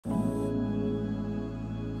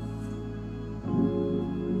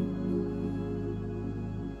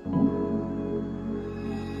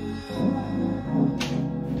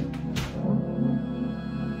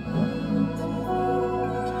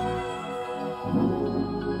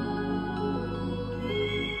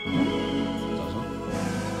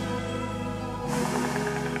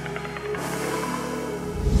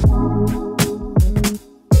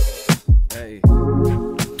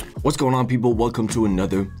What's going on, people? Welcome to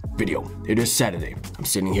another video. It is Saturday. I'm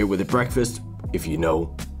sitting here with a breakfast. If you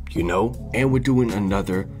know, you know. And we're doing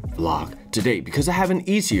another vlog today because I have an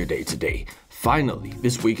easier day today. Finally,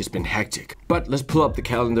 this week has been hectic. But let's pull up the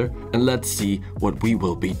calendar and let's see what we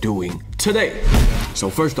will be doing today. So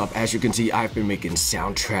first off, as you can see, I've been making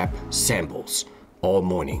sound trap samples all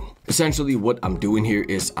morning. Essentially what I'm doing here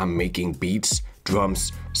is I'm making beats,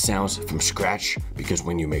 drums, sounds from scratch, because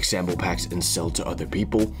when you make sample packs and sell to other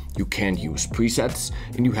people, you can't use presets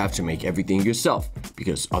and you have to make everything yourself,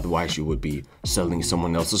 because otherwise you would be selling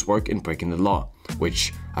someone else's work and breaking the law,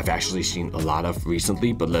 which I've actually seen a lot of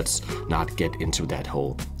recently, but let's not get into that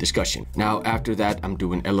whole discussion. Now after that, I'm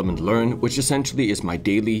doing Element Learn, which essentially is my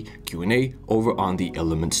daily Q&A over on the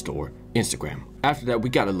Element Store Instagram. After that, we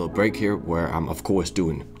got a little break here where I'm of course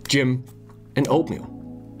doing gym and oatmeal.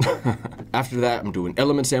 After that, I'm doing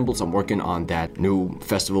element samples. I'm working on that new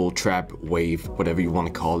festival trap wave, whatever you want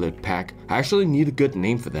to call it, pack. I actually need a good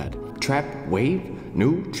name for that. Trap wave?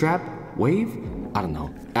 New trap wave? I don't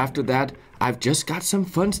know. After that, I've just got some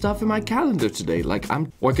fun stuff in my calendar today. Like,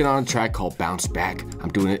 I'm working on a track called Bounce Back. I'm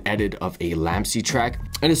doing an edit of a Lamsey track.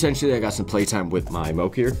 And essentially, I got some playtime with my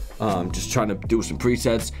Moog here. Just trying to do some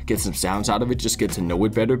presets, get some sounds out of it, just get to know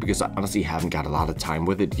it better, because I honestly haven't got a lot of time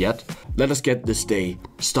with it yet. Let us get this day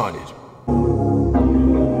started.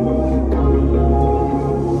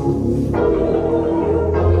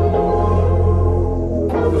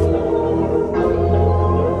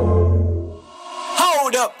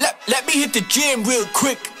 Let me hit the gym real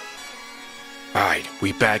quick. Alright,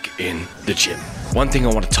 we back in the gym. One thing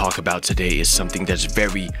I want to talk about today is something that's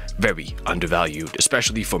very, very undervalued,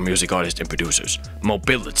 especially for music artists and producers.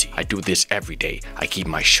 Mobility. I do this every day. I keep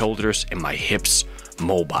my shoulders and my hips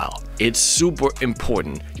mobile. It's super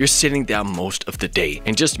important. You're sitting down most of the day,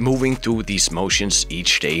 and just moving through these motions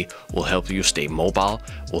each day will help you stay mobile,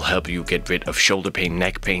 will help you get rid of shoulder pain,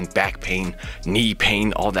 neck pain, back pain, knee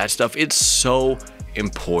pain, all that stuff. It's so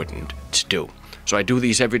important to do. So I do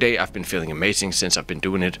these every day. I've been feeling amazing since I've been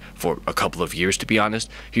doing it for a couple of years, to be honest.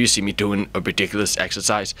 Here you see me doing a ridiculous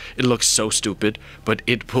exercise. It looks so stupid, but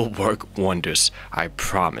it will work wonders. I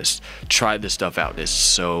promise. Try this stuff out. It's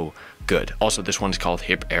so good. Also, this one is called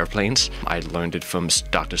Hip Airplanes. I learned it from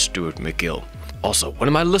Dr. Stuart McGill. Also, what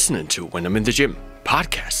am I listening to when I'm in the gym?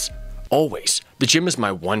 Podcasts. Always. The gym is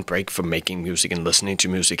my one break from making music and listening to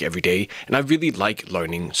music every day, and I really like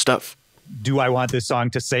learning stuff. Do I want this song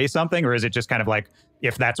to say something, or is it just kind of like,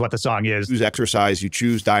 if that's what the song is? You choose exercise, you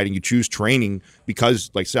choose dieting, you choose training because,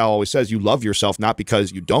 like Sal always says, you love yourself, not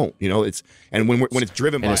because you don't. You know, it's when it's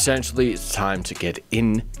driven by. And essentially, it's time to get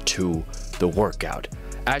into the workout.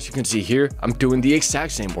 As you can see here, I'm doing the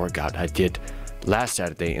exact same workout I did last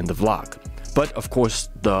Saturday in the vlog. But of course,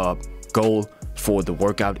 the goal for the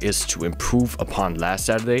workout is to improve upon last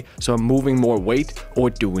Saturday. So I'm moving more weight or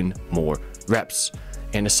doing more reps.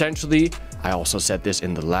 And essentially, I also said this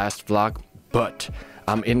in the last vlog, but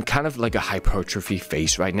I'm in kind of like a hypertrophy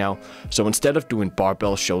phase right now. So instead of doing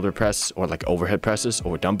barbell shoulder press or like overhead presses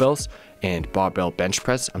or dumbbells and barbell bench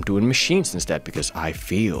press, I'm doing machines instead, because I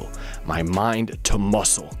feel my mind to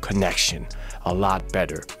muscle connection a lot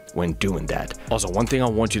better when doing that. Also, one thing I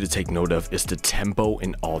want you to take note of is the tempo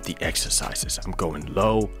in all the exercises. I'm going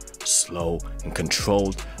low, slow, and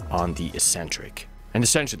controlled on the eccentric. And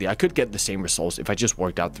essentially, I could get the same results if I just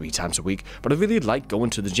worked out 3 times a week, but I really like going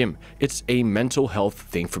to the gym. It's a mental health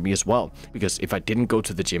thing for me as well, because if I didn't go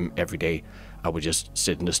to the gym every day, I would just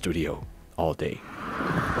sit in the studio all day.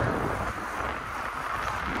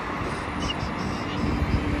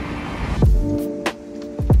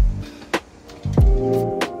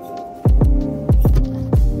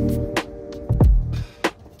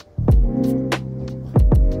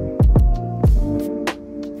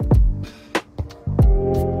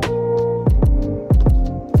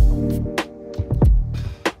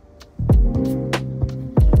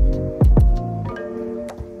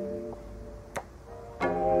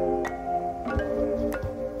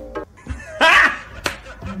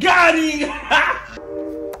 Got him!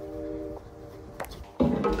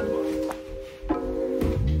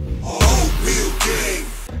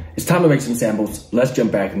 It's time to make some samples. Let's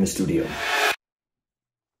jump back in the studio.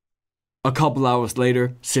 A couple hours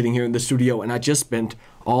later, sitting here in the studio, and I just spent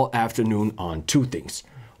all afternoon on 2 things.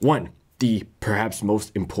 One, the perhaps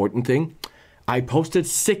most important thing. I posted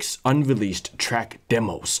 6 unreleased track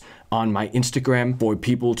demos on my Instagram for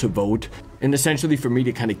people to vote, and essentially for me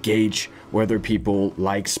to kind of gauge whether people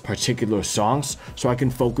likes particular songs so I can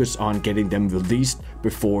focus on getting them released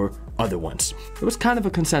before other ones. It was kind of a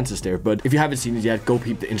consensus there, but if you haven't seen it yet, go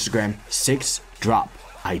peep the Instagram 6 drop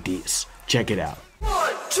ideas. Check it out.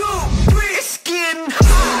 1, 2, 3,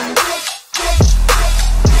 skin.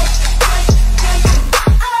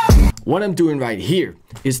 what I'm doing right here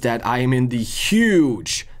is that I am in the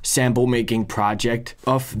huge sample making project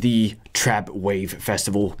of the Trap Wave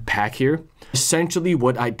Festival pack here. Essentially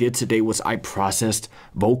what I did today was I processed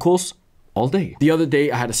vocals all day. The other day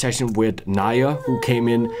I had a session with Naya, who came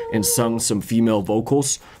in and sung some female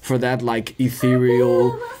vocals for that like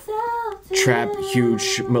ethereal trap,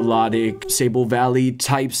 huge melodic Sable Valley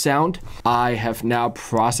type sound. I have now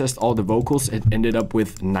processed all the vocals and ended up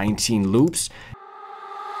with 19 loops.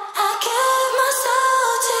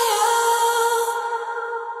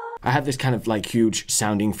 I have this kind of like huge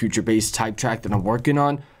sounding future bass type track that I'm working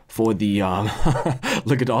on for the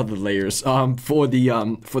look at all the layers for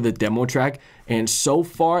the demo track, and so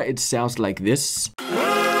far it sounds like this.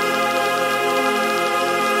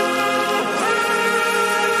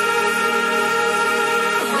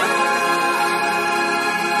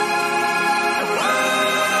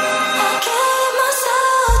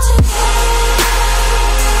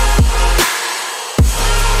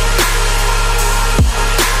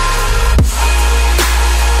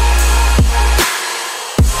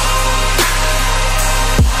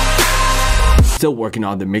 Still working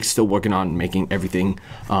on the mix, still working on making everything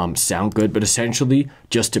sound good, but essentially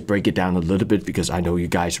just to break it down a little bit, because I know you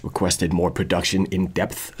guys requested more production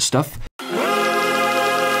in-depth stuff. So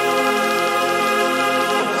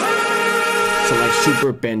like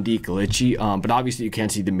super bendy, glitchy, but obviously you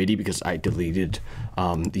can't see the MIDI because I deleted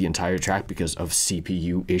the entire track because of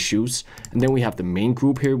CPU issues. And then we have the main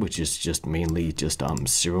group here, which is just mainly just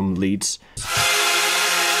serum leads.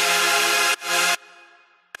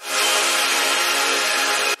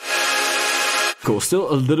 Cool,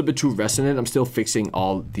 still a little bit too resonant. I'm still fixing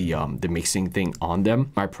all the mixing thing on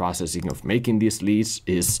them. My processing of making these leads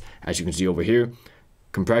is, as you can see over here,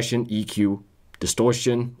 compression, EQ,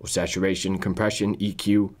 distortion or saturation, compression,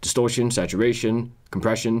 EQ, distortion, saturation,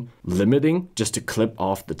 compression, limiting, just to clip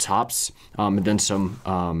off the tops, and then some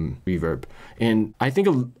reverb. And I think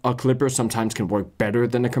a clipper sometimes can work better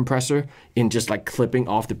than a compressor in just like clipping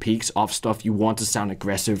off the peaks off stuff you want to sound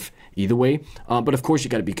aggressive either way. But of course you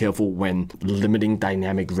gotta be careful when limiting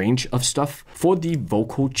dynamic range of stuff. For the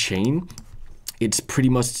vocal chain, it's pretty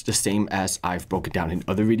much the same as I've broken down in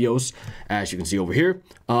other videos. As you can see over here,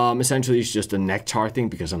 essentially it's just a nectar thing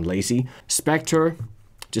because I'm lazy. Spectre,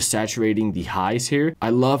 just saturating the highs here.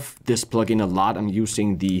 I love this plugin a lot. I'm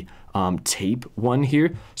using the tape one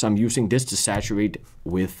here. So I'm using this to saturate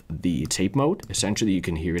with the tape mode. Essentially you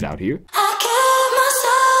can hear it out here.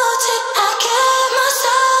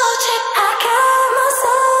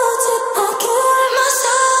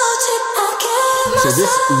 So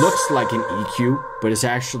this looks like an EQ, but it's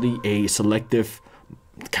actually a selective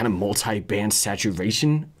kind of multi-band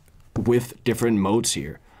saturation with different modes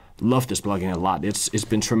here. Love this plugin a lot. It's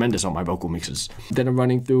been tremendous on my vocal mixes. Then I'm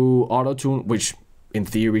running through auto-tune, which in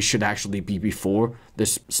theory should actually be before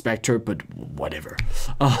this Spectre, but whatever.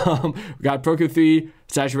 We got Pro Q3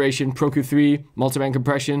 saturation, Pro Q3 multiband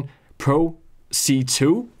compression, Pro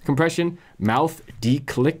C2 compression, mouth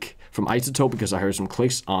declick from Isotope because I heard some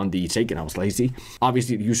clicks on the take and I was lazy.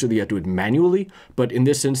 Obviously, usually I do it manually, but in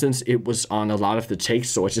this instance, it was on a lot of the takes,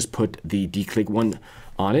 so I just put the declick one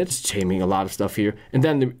on it, taming a lot of stuff here. And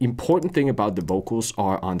then the important thing about the vocals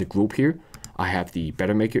are on the group here. I have the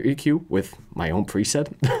Better Maker EQ with my own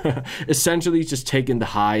preset. Essentially just taking the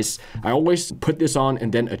highs. I always put this on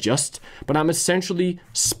and then adjust, but I'm essentially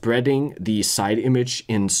spreading the side image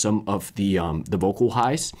in some of the vocal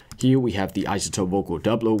highs. Here we have the Isotope Vocal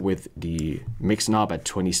Doubler with the mix knob at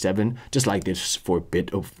 27, just like this for a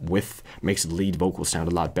bit of width, makes the lead vocal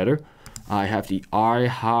sound a lot better. I have the I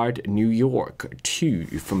Heart New York 2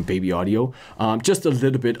 from Baby Audio. Just a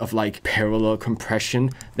little bit of like parallel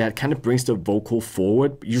compression that kind of brings the vocal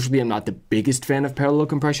forward. Usually I'm not the biggest fan of parallel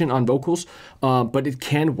compression on vocals, but it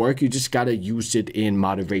can work. You just gotta use it in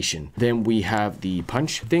moderation. Then we have the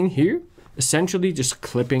punch thing here. Essentially just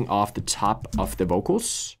clipping off the top of the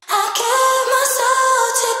vocals.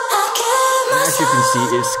 As you can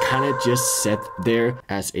see, it's kind of just set there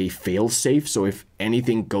as a fail-safe, so if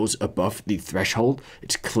anything goes above the threshold,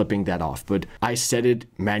 it's clipping that off. But I set it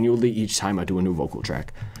manually each time I do a new vocal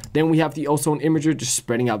track. Then we have the Ozone Imager, just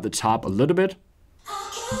spreading out the top a little bit,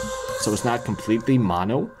 so it's not completely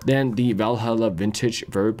mono. Then the Valhalla Vintage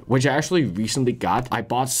Verb, which I actually recently got. I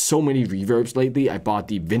bought so many reverbs lately. I bought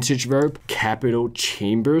the Vintage Verb Capital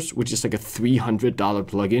Chambers, which is like a $300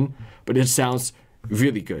 plugin, but it sounds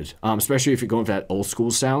really good, especially if you're going for that old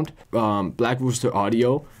school sound. Black Rooster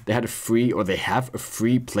Audio, they have a free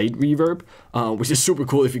plate reverb, which is super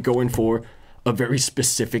cool if you're going for a very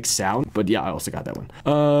specific sound. But yeah, I also got that one.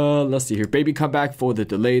 Let's see here. Baby comeback for the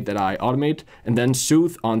delay that I automate, and then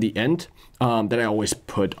soothe on the end that I always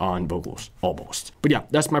put on vocals, almost. But yeah,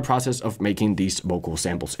 that's my process of making these vocal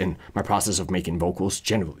samples and my process of making vocals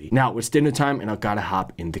generally. Now it's dinner time and I gotta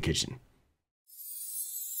hop in the kitchen.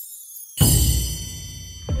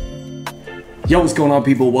 Yo, what's going on,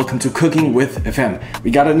 people? Welcome to Cooking with FM.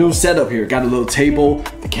 We got a new setup here. Got a little table,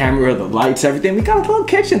 the camera, the lights, everything. We got a little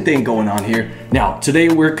kitchen thing going on here. Now, today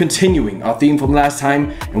we're continuing our theme from last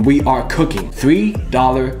time, and we are cooking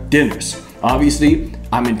 $3 dinners. Obviously,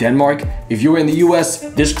 I'm in Denmark. If you were in the US,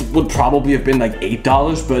 this would probably have been like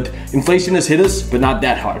 $8, but inflation has hit us, but not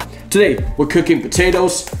that hard. Today, we're cooking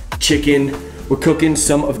potatoes, chicken. We're cooking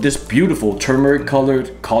some of this beautiful turmeric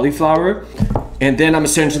colored cauliflower. And then I'm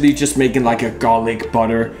essentially just making like a garlic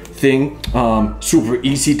butter thing. Super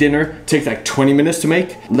easy dinner. Takes like 20 minutes to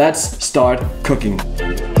make. Let's start cooking.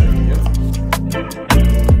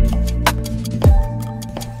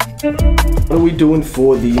 What are we doing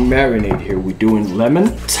for the marinade here? We're doing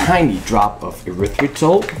lemon, tiny drop of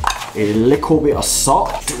erythritol, a little bit of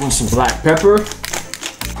salt, doing some black pepper.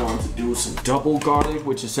 Going to do some double garlic,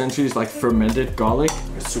 which essentially is like fermented garlic.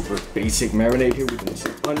 A super basic marinade here. We're doing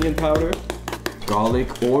some onion powder.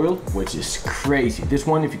 Garlic oil, which is crazy. This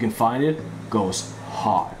one, if you can find it, goes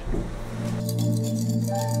hard.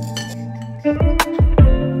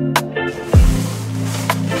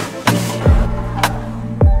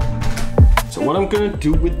 So what I'm gonna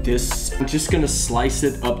do with this, I'm just gonna slice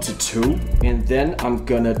it up to 2, and then I'm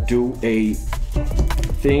gonna do a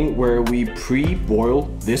thing where we pre-boil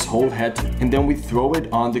this whole head, and then we throw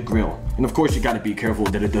it on the grill. And of course, you gotta be careful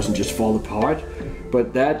that it doesn't just fall apart.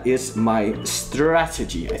 But that is my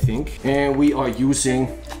strategy, I think. And we are using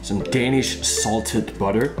some Danish salted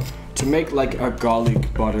butter to make like a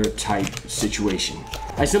garlic butter type situation.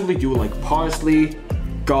 I simply do like parsley,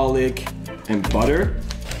 garlic, and butter.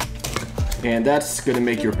 And that's gonna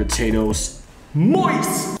make your potatoes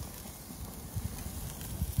moist.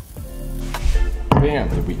 Bam,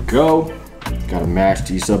 there we go. Gotta mash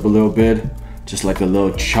these up a little bit, just like a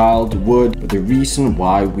little child would. But the reason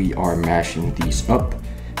why we are mashing these up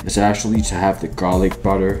is actually to have the garlic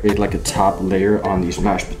butter create like a top layer on these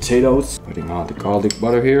mashed potatoes. Putting on the garlic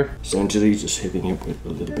butter here, essentially just hitting it with a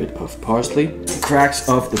little bit of parsley. Cracks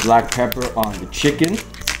of the black pepper on the chicken.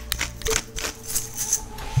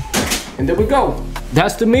 And there we go.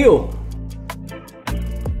 That's the meal.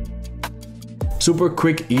 Super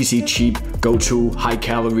quick, easy, cheap, go-to,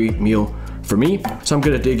 high-calorie meal for me. So I'm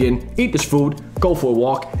gonna dig in, eat this food, go for a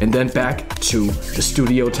walk, and then back to the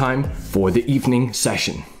studio time for the evening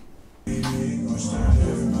session.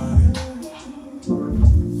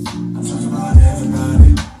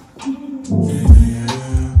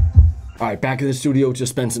 Alright, back in the studio to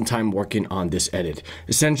spend some time working on this edit.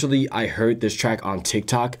 Essentially, I heard this track on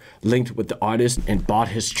TikTok, linked with the artist, and bought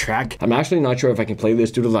his track. I'm actually not sure if I can play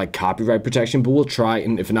this due to like copyright protection, but we'll try,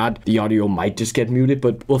 and if not, the audio might just get muted,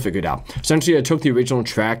 but we'll figure it out. Essentially, I took the original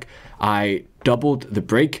track, I doubled the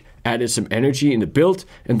break, added some energy in the build,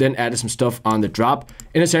 and then added some stuff on the drop.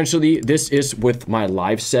 And essentially, this is with my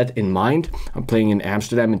live set in mind. I'm playing in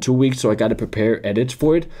Amsterdam in 2 weeks, so I gotta prepare edits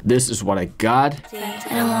for it. This is what I got. I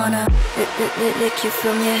don't wanna lick you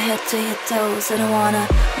from your head to your toes. I don't wanna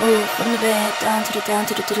move from the bed down to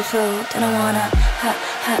the floor. I don't wanna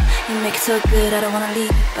you make it so good. I don't wanna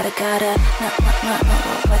leave, but I gotta no.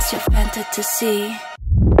 What's your fantasy?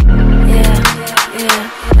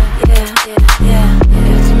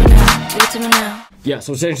 Give it to me now. Yeah,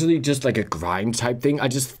 so essentially just like a grind type thing. I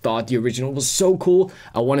just thought the original was so cool.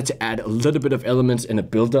 I wanted to add a little bit of elements in a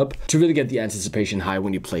build-up to really get the anticipation high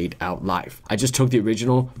when you play it out live. I just took the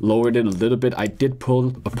original, lowered it a little bit. I did pull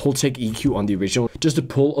a pull-take EQ on the original just to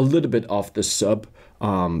pull a little bit off the sub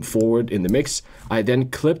forward in the mix. I then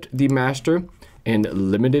clipped the master and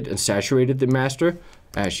limited and saturated the master,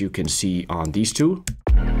 as you can see on these two.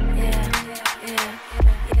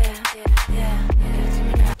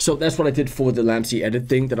 So that's what I did for the Lamsey edit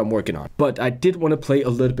thing that I'm working on. But I did want to play a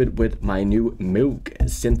little bit with my new Moog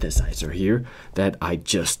synthesizer here that I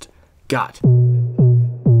just got.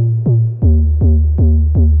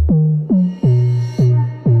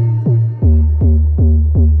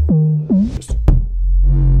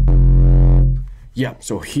 Yeah,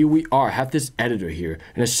 so here we are. I have this editor here,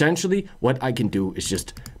 and essentially what I can do is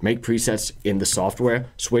just make presets in the software,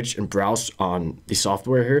 switch and browse on the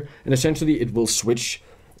software here, and essentially it will switch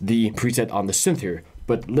the preset on the synth here.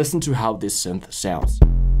 But listen to how this synth sounds.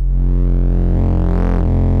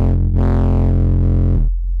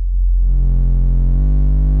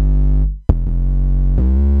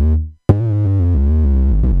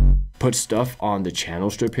 put stuff on the channel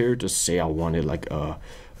strip here. Just say I wanted like a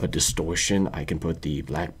distortion. I can put the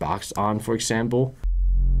black box on, for example.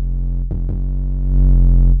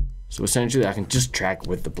 So essentially I can just track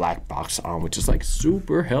with the black box on, which is like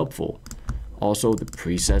super helpful. Also the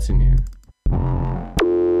presets in here.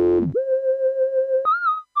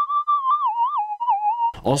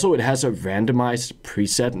 Also, it has a randomized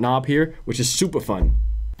preset knob here, which is super fun.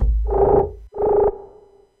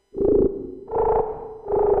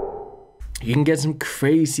 You can get some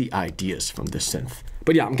crazy ideas from this synth.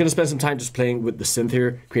 But yeah, I'm gonna spend some time just playing with the synth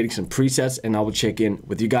here, creating some presets, and I will check in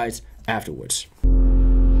with you guys afterwards.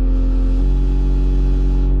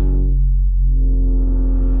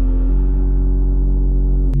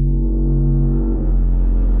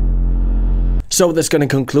 So that's gonna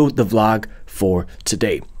conclude the vlog for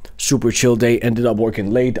today. Super chill day, ended up working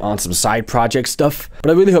late on some side project stuff, but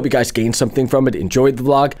I really hope you guys gained something from it, enjoyed the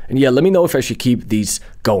vlog, and yeah, let me know if I should keep these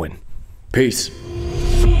going. Peace.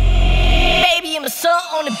 Baby, I'm a son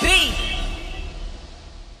on the beat.